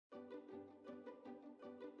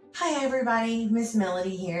Hi everybody, Miss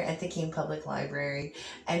Melody here at the King Public Library,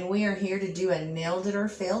 and we are here to do a Nailed It or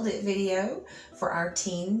Failed It video for our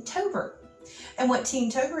Teen-tober. And what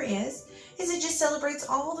Teen-tober is it just celebrates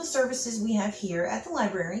all the services we have here at the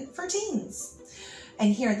library for teens.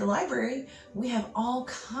 And here at the library, we have all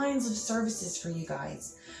kinds of services for you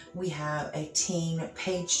guys. We have a teen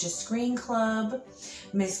page to screen club.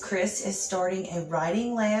 Miss Chris is starting a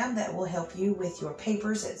writing lab that will help you with your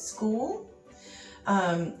papers at school.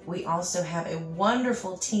 We also have a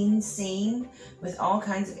wonderful teen scene with all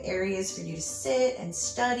kinds of areas for you to sit and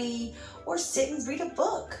study or sit and read a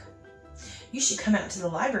book. You should come out to the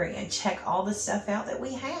library and check all the stuff out that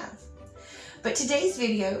we have. But today's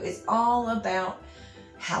video is all about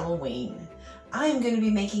Halloween. I am going to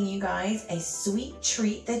be making you guys a sweet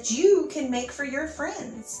treat that you can make for your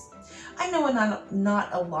friends. I know not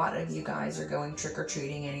a lot of you guys are going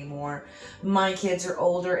trick-or-treating anymore. My kids are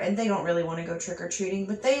older and they don't really want to go trick-or-treating,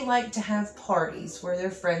 but they like to have parties where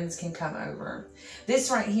their friends can come over.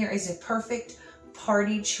 This right here is a perfect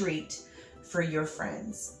party treat for your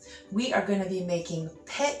friends. We are going to be making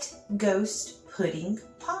pet ghost pudding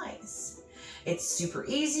pies. It's super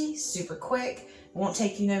easy, super quick. It won't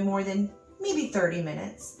take you no more than maybe 30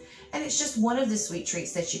 minutes. And it's just one of the sweet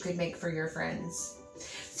treats that you could make for your friends.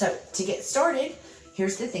 So to get started,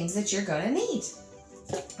 here's the things that you're going to need.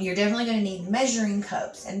 You're definitely going to need measuring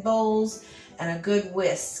cups and bowls and a good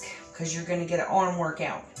whisk because you're going to get an arm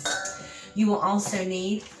workout. You will also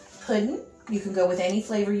need pudding. You can go with any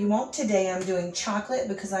flavor you want. Today I'm doing chocolate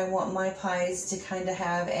because I want my pies to kind of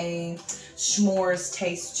have a s'mores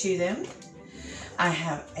taste to them. I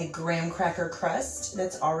have a graham cracker crust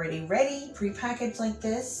that's already ready, pre-packaged like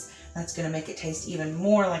this. That's going to make it taste even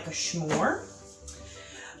more like a s'more.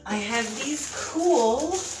 I have these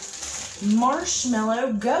cool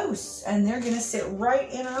marshmallow ghosts, and they're going to sit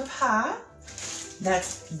right in our pie.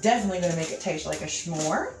 That's definitely going to make it taste like a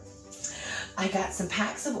s'more. I got some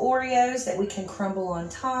packs of Oreos that we can crumble on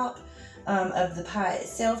top of the pie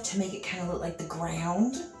itself to make it kind of look like the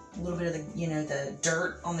ground, a little bit of the, the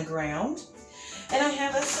dirt on the ground. And I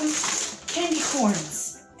have some candy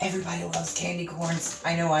corns. Everybody loves candy corns.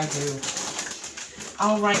 I know I do.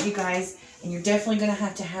 All right, you guys. And you're definitely going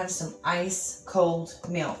to have some ice cold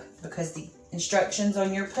milk because the instructions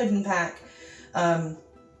on your pudding pack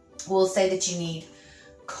will say that you need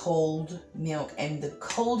cold milk. And the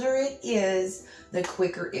colder it is, the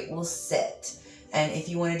quicker it will set. And if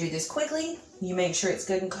you want to do this quickly, you make sure it's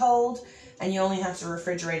good and cold. And you only have to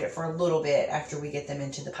refrigerate it for a little bit after we get them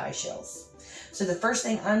into the pie shells. So the first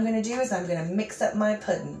thing I'm going to do is I'm going to mix up my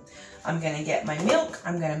pudding. I'm going to get my milk,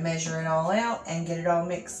 I'm going to measure it all out and get it all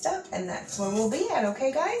mixed up, and that's where we'll be at,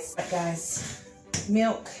 okay guys? All right, guys,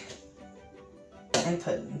 milk and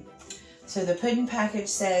pudding. So the pudding package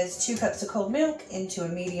says 2 cups of cold milk into a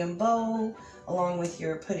medium bowl along with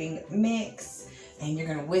your pudding mix, and you're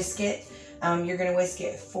going to whisk it. You're going to whisk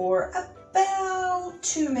it for about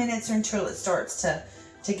 2 minutes or until it starts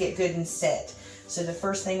to get good and set. So the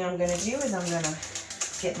first thing I'm going to do is I'm going to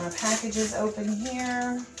get my packages open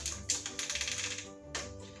here.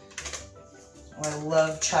 I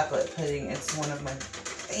love chocolate pudding. It's one of my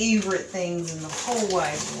favorite things in the whole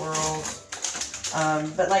wide world.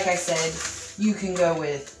 But like I said, you can go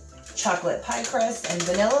with chocolate pie crust and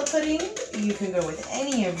vanilla pudding. You can go with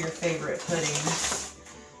any of your favorite puddings.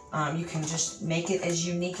 You can just make it as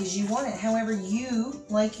unique as you want it, however you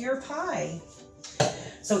like your pie.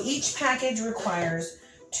 So each package requires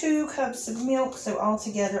 2 cups of milk. So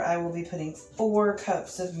altogether, I will be putting 4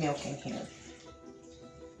 cups of milk in here.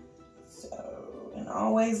 And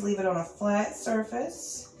always leave it on a flat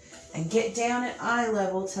surface and get down at eye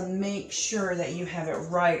level to make sure that you have it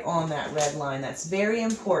right on that red line. That's very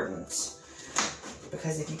important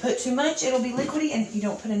because if you put too much, it'll be liquidy, and if you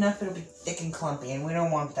don't put enough, it'll be thick and clumpy, and we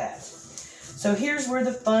don't want that. So here's where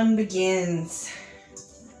the fun begins.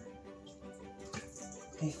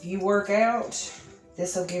 If you work out,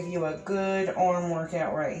 this will give you a good arm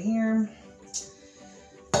workout right here.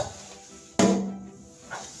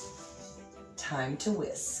 Time to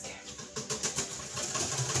whisk.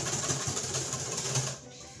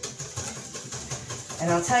 And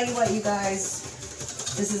I'll tell you what, you guys,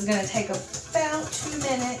 this is going to take about 2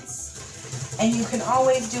 minutes, and you can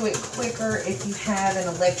always do it quicker if you have an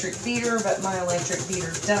electric beater, but my electric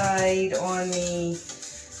beater died on me.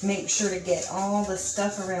 Make sure to get all the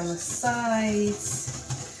stuff around the sides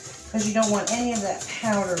because you don't want any of that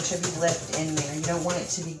powder to be left in there. You don't want it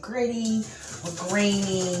to be gritty or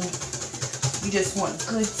grainy. You just want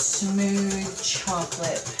good, smooth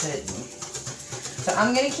chocolate pudding. So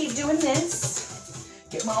I'm going to keep doing this.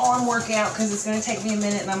 Get get my arm workout because it's going to take me a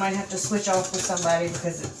minute and I might have to switch off with somebody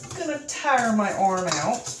because it's going to tire my arm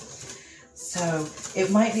out. So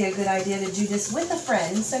it might be a good idea to do this with a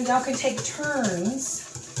friend so y'all can take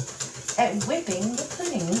turns at whipping the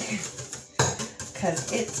pudding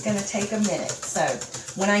because it's going to take a minute. So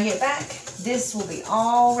when I get back, this will be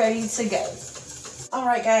all ready to go. All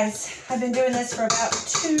right, guys, I've been doing this for about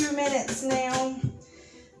 2 minutes now.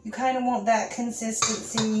 You kind of want that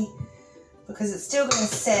consistency because it's still going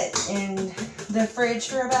to set in the fridge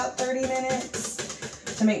for about 30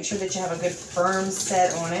 minutes to make sure that you have a good firm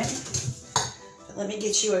set on it. But let me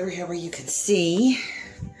get you over here where you can see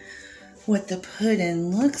what the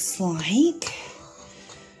pudding looks like.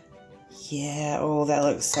 Yeah, oh, that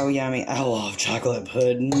looks so yummy. I love chocolate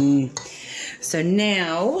pudding. So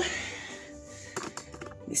now,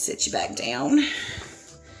 let me sit you back down.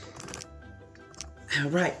 All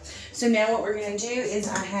right, so now what we're gonna do is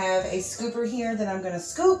I have a scooper here that I'm gonna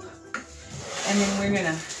scoop, and then we're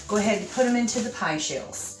gonna go ahead and put them into the pie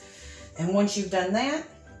shells. And once you've done that,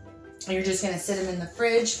 you're just gonna sit them in the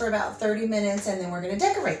fridge for about 30 minutes, and then we're gonna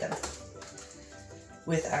decorate them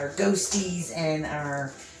with our ghosties and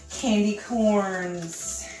our candy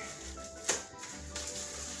corns.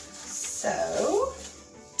 So,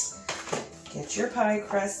 get your pie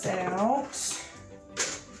crust out.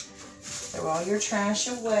 Throw all your trash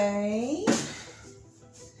away.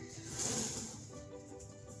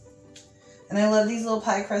 And I love these little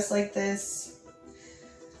pie crusts like this.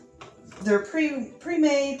 They're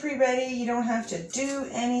pre-made, pre-ready. You don't have to do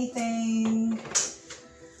anything.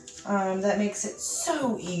 That makes it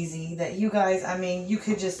so easy that you guys, I mean, you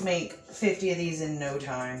could just make 50 of these in no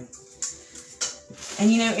time. And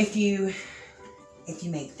you know, if you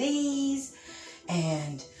make these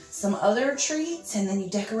and some other treats, and then you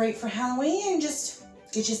decorate for Halloween, and just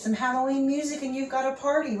get you some Halloween music, and you've got a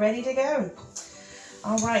party ready to go.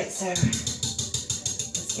 All right, so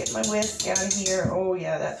let's get my whisk out of here. Oh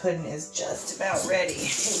yeah, that pudding is just about ready.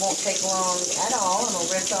 It won't take long at all. I'm gonna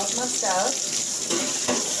rinse off my stuff.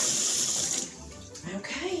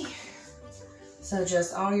 Okay, so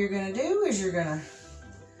just all you're gonna do is you're gonna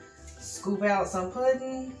scoop out some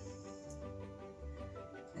pudding,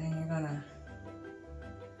 and you're gonna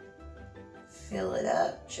fill it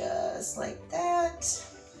up just like that.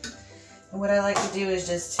 And what I like to do is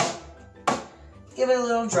just give it a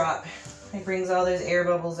little drop. It brings all those air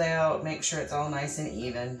bubbles out, make sure it's all nice and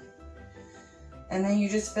even. And then you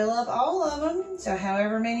just fill up all of them. So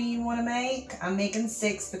however many you want to make. I'm making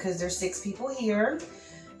 6 because there's 6 people here.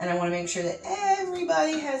 And I want to make sure that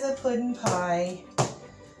everybody has a pudding pie.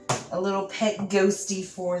 A little pet ghosty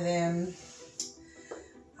for them.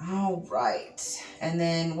 All right, and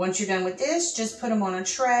then once you're done with this, just put them on a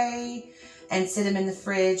tray and sit them in the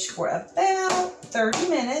fridge for about 30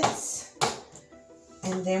 minutes.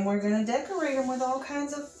 And then we're gonna decorate them with all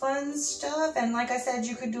kinds of fun stuff. And like I said,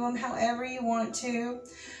 you could do them however you want to.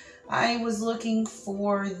 I was looking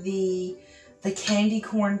for the candy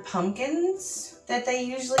corn pumpkins that they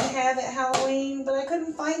usually have at Halloween, but I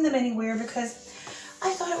couldn't find them anywhere because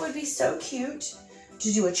I thought it would be so cute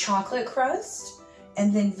to do a chocolate crust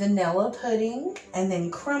and then vanilla pudding, and then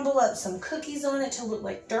crumble up some cookies on it to look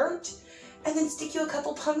like dirt, and then stick you a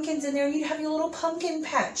couple pumpkins in there, and you'd have your little pumpkin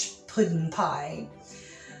patch pudding pie.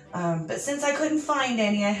 But since I couldn't find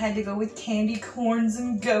any, I had to go with candy corns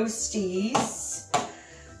and ghosties.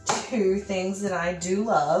 2 things that I do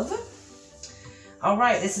love. All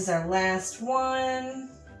right, this is our last one.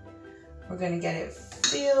 We're gonna get it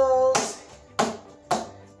filled,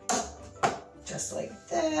 just like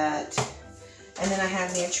that. And then I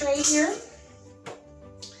have me a tray here,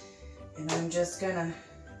 and I'm just gonna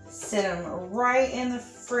sit them right in the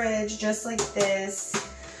fridge just like this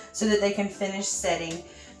so that they can finish setting.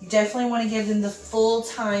 You definitely want to give them the full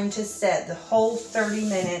time to set, the whole 30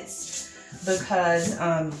 minutes, because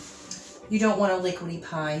you don't want a liquidy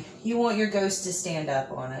pie. You want your ghost to stand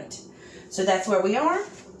up on it. So that's where we are.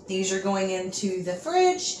 These are going into the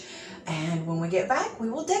fridge, and when we get back, we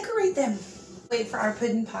will decorate them. Wait for our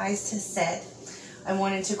pudding pies to set. I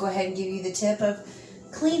wanted to go ahead and give you the tip of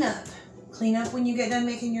clean up. Clean up when you get done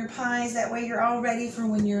making your pies. That way you're all ready for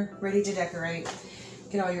when you're ready to decorate.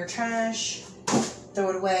 Get all your trash,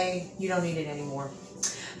 throw it away. You don't need it anymore.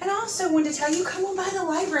 And I also wanted to tell you, come on by the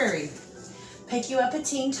library. Pick you up a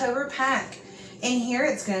Teen-Tober pack. In here,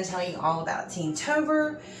 it's going to tell you all about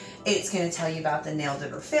Teen-Tober. It's going to tell you about the Nailed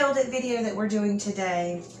It or Failed It video that we're doing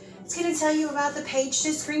today. It's going to tell you about the Page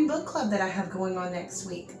to Screen book club that I have going on next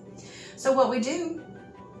week. So what we do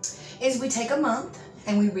is we take a month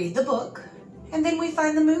and we read the book, and then we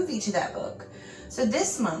find the movie to that book. So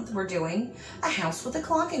this month we're doing A House with a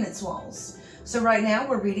Clock in Its Walls. So right now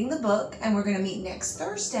we're reading the book, and we're going to meet next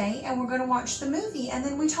Thursday, and we're going to watch the movie, and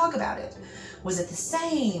then we talk about it. Was it the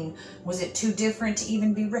same? Was it too different to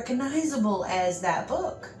even be recognizable as that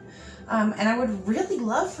book? And I would really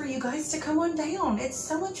love for you guys to come on down. It's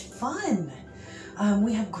so much fun.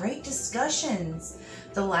 We have great discussions.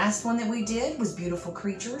 The last one that we did was Beautiful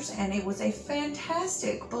Creatures, and it was a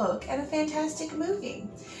fantastic book and a fantastic movie.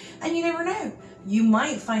 And you never know, you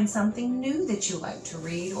might find something new that you like to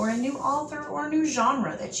read, or a new author or a new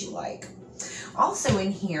genre that you like. Also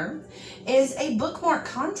in here is a bookmark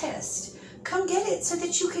contest. Come get it so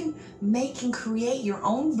that you can make and create your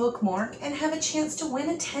own bookmark and have a chance to win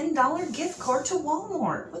a $10 gift card to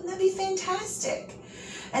Walmart. Wouldn't that be fantastic?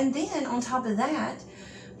 And then on top of that,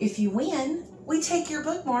 if you win, we take your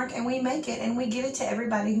bookmark and we make it and we give it to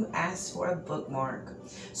everybody who asks for a bookmark.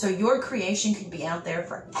 So your creation could be out there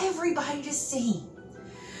for everybody to see.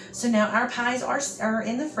 So now our pies are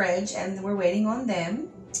in the fridge and we're waiting on them.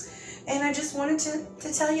 And I just wanted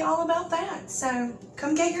to tell you all about that. So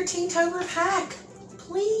come get your Teentober pack,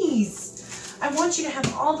 please. I want you to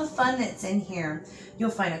have all the fun that's in here. You'll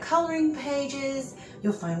find a coloring pages,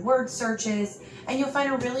 you'll find word searches, and you'll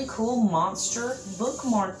find a really cool monster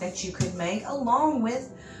bookmark that you could make along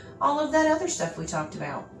with all of that other stuff we talked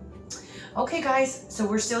about. Okay guys, so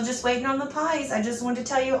we're still just waiting on the pies. I just wanted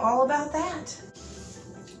to tell you all about that.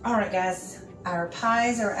 All right guys. Our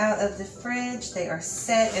pies are out of the fridge. They are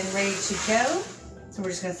set and ready to go. So we're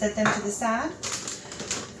just going to set them to the side.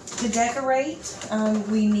 To decorate,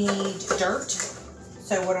 we need dirt.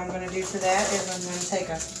 So what I'm going to do for that is I'm going to take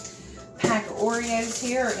a pack of Oreos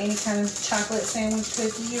here, or any kind of chocolate sandwich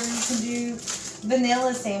cookie, or you can do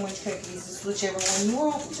vanilla sandwich cookies. It's whichever one you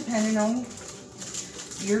want, depending on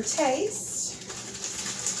your taste.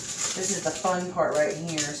 This is the fun part right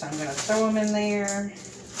here. So I'm going to throw them in there.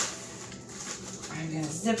 I'm going to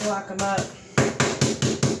Ziploc them up.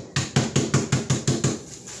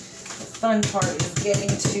 The fun part is getting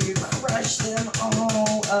to crush them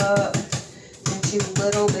all up into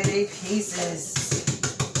little bitty pieces.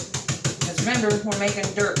 Because remember, we're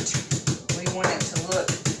making dirt. We want it to look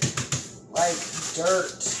like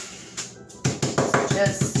dirt. So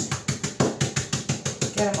just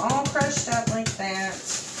get them all crushed up like that.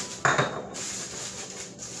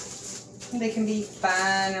 They can be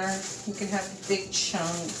fine, or you can have big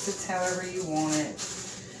chunks. It's however you want it.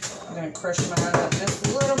 I'm going to crush mine up just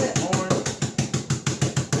a little bit more.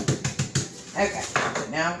 Okay, so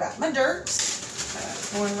now I've got my dirt.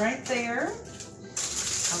 Going right there.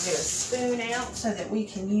 I'll get a spoon out so that we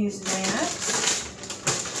can use that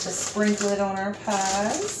to sprinkle it on our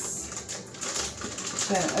pies.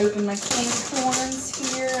 I'm going to open my candy corns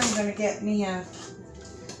here. I'm going to get me a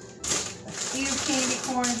few candy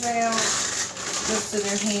corns out, just so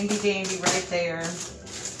they're handy dandy right there.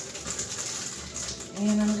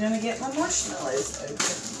 And I'm going to get my marshmallows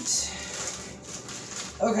opened.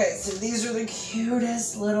 Okay, so these are the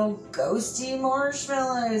cutest little ghosty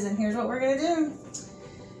marshmallows, and here's what we're going to do.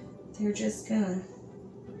 They're just going to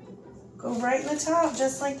go right in the top,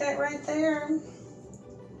 just like that right there.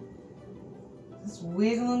 Just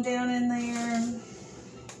wiggle them down in there.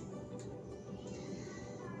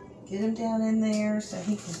 Get him down in there so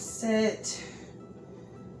he can sit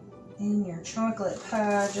in your chocolate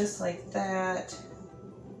pie just like that.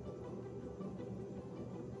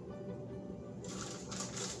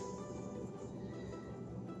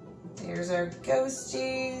 There's our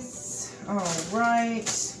ghosties. All right.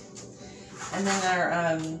 And then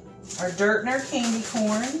our dirt and our candy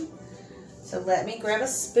corn. So let me grab a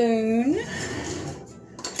spoon.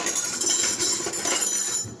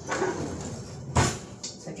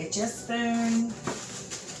 Get your spoon,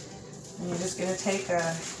 and you're just going to take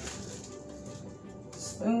a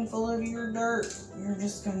spoonful of your dirt. You're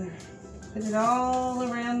just going to put it all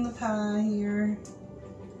around the pie here.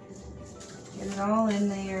 Get it all in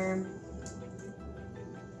there.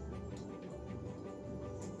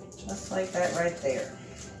 Just like that right there.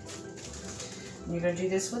 And you're going to do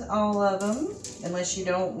this with all of them, unless you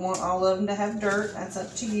don't want all of them to have dirt. That's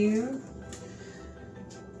up to you.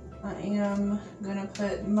 I am going to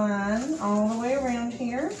put mine all the way around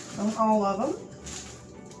here on all of them.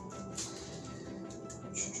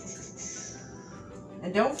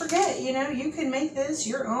 And don't forget, you know, you can make this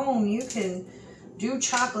your own. You can do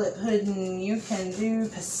chocolate pudding. You can do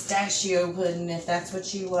pistachio pudding if that's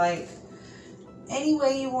what you like. Any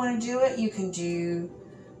way you want to do it. You can do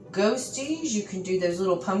ghosties. You can do those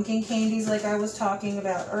little pumpkin candies like I was talking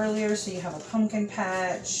about earlier. So you have a pumpkin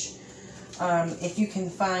patch. If you can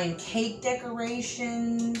find cake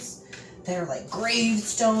decorations that are like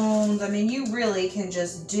gravestones, I mean, you really can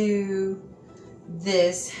just do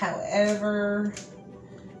this however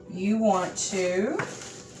you want to.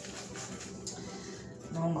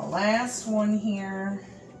 And on the last one here,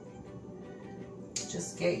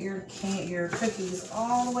 just get your cookies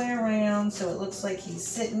all the way around so it looks like he's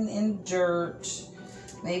sitting in dirt.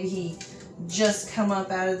 Maybe he just come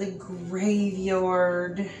up out of the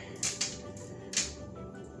graveyard.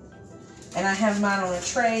 And I have mine on a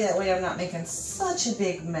tray, that way I'm not making such a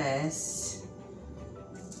big mess.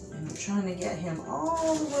 And I'm trying to get him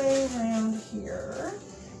all the way around here.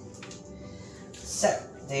 So,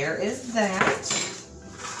 there is that.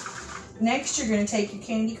 Next, you're going to take your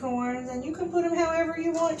candy corns and you can put them however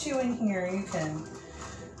you want to in here. You can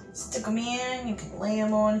stick them in, you can lay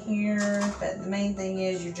them on here, but the main thing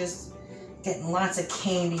is you're just getting lots of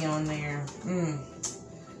candy on there.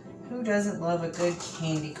 Who doesn't love a good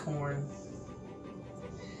candy corn?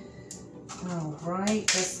 Alright,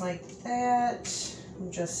 just like that.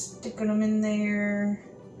 I'm just sticking them in there.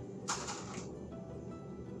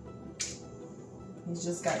 He's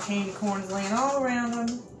just got candy corns laying all around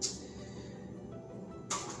him.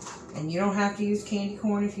 And you don't have to use candy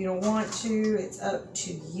corn if you don't want to. It's up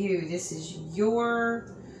to you. This is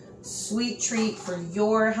your sweet treat for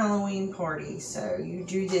your Halloween party. So you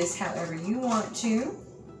do this however you want to.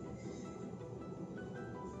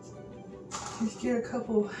 Just get a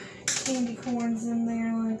couple candy corns in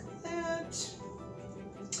there like that.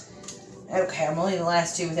 Okay, I'm only the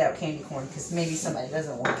last two without candy corn because maybe somebody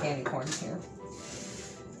doesn't want candy corn here.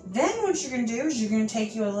 Then what you're going to do is you're going to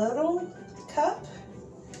take you a little cup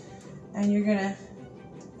and you're going to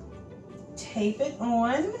tape it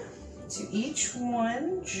on to each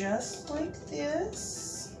one just like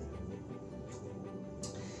this.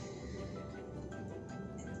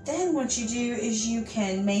 Then what you do is you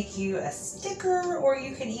can make you a sticker, or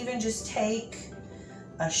you can even just take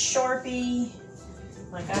a Sharpie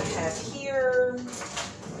like I have here.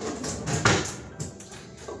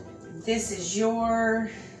 This is your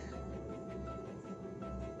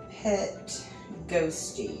pet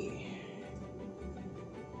ghosty.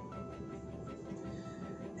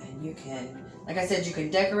 And you can, like I said, you can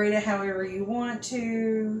decorate it however you want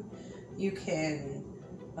to. You can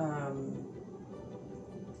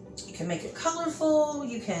make it colorful.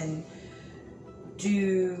 You can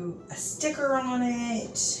do a sticker on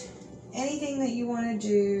it. Anything that you want to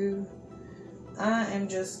do. I am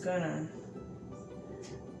just gonna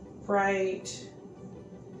write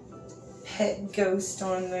pet ghost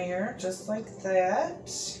on there, just like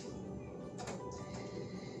that.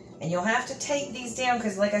 And you'll have to take these down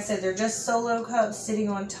because, like I said, they're just solo cups sitting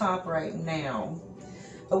on top right now.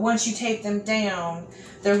 But once you take them down,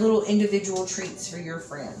 they're little individual treats for your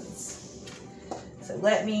friends. So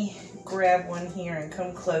let me grab one here and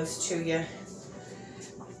come close to you.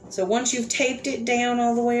 So once you've taped it down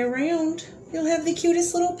all the way around, you'll have the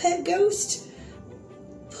cutest little pet ghost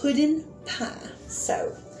pudding pie.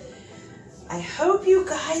 So I hope you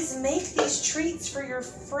guys make these treats for your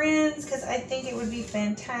friends, because I think it would be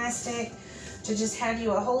fantastic to just have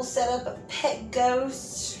you a whole setup of pet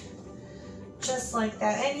ghosts just like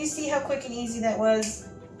that. And you see how quick and easy that was?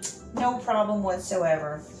 No problem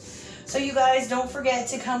whatsoever. So you guys, don't forget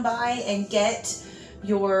to come by and get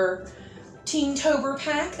your Teen-tober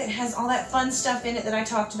pack that has all that fun stuff in it that I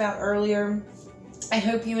talked about earlier. I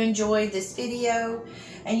hope you enjoyed this video.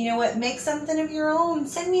 And you know what? Make something of your own.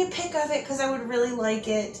 Send me a pic of it because I would really like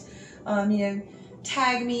it. You know,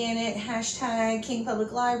 tag me in it. Hashtag King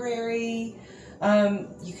Public Library.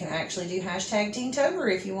 You can actually do hashtag Teen-tober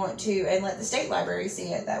if you want to and let the state library see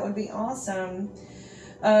it. That would be awesome.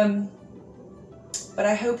 But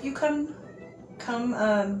I hope you come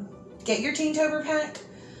get your Teen-tober pack.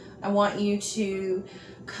 I want you to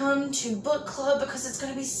come to book club because it's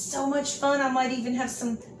going to be so much fun. I might even have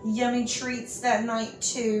some yummy treats that night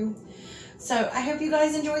too. So I hope you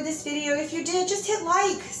guys enjoyed this video. If you did, just hit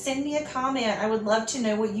like, send me a comment. I would love to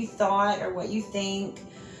know what you thought or what you think.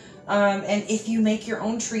 And if you make your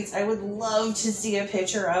own treats, I would love to see a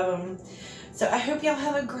picture of them. So I hope y'all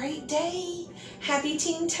have a great day. Happy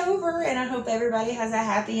Teen-tober, and I hope everybody has a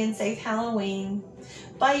happy and safe Halloween.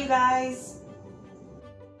 Bye, you guys.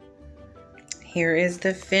 Here is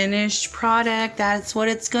the finished product. That's what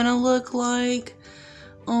it's gonna look like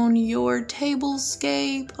on your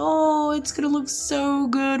tablescape. Oh, it's gonna look so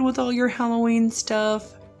good with all your Halloween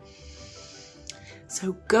stuff.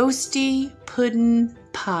 So, ghosty pudding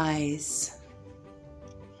pies.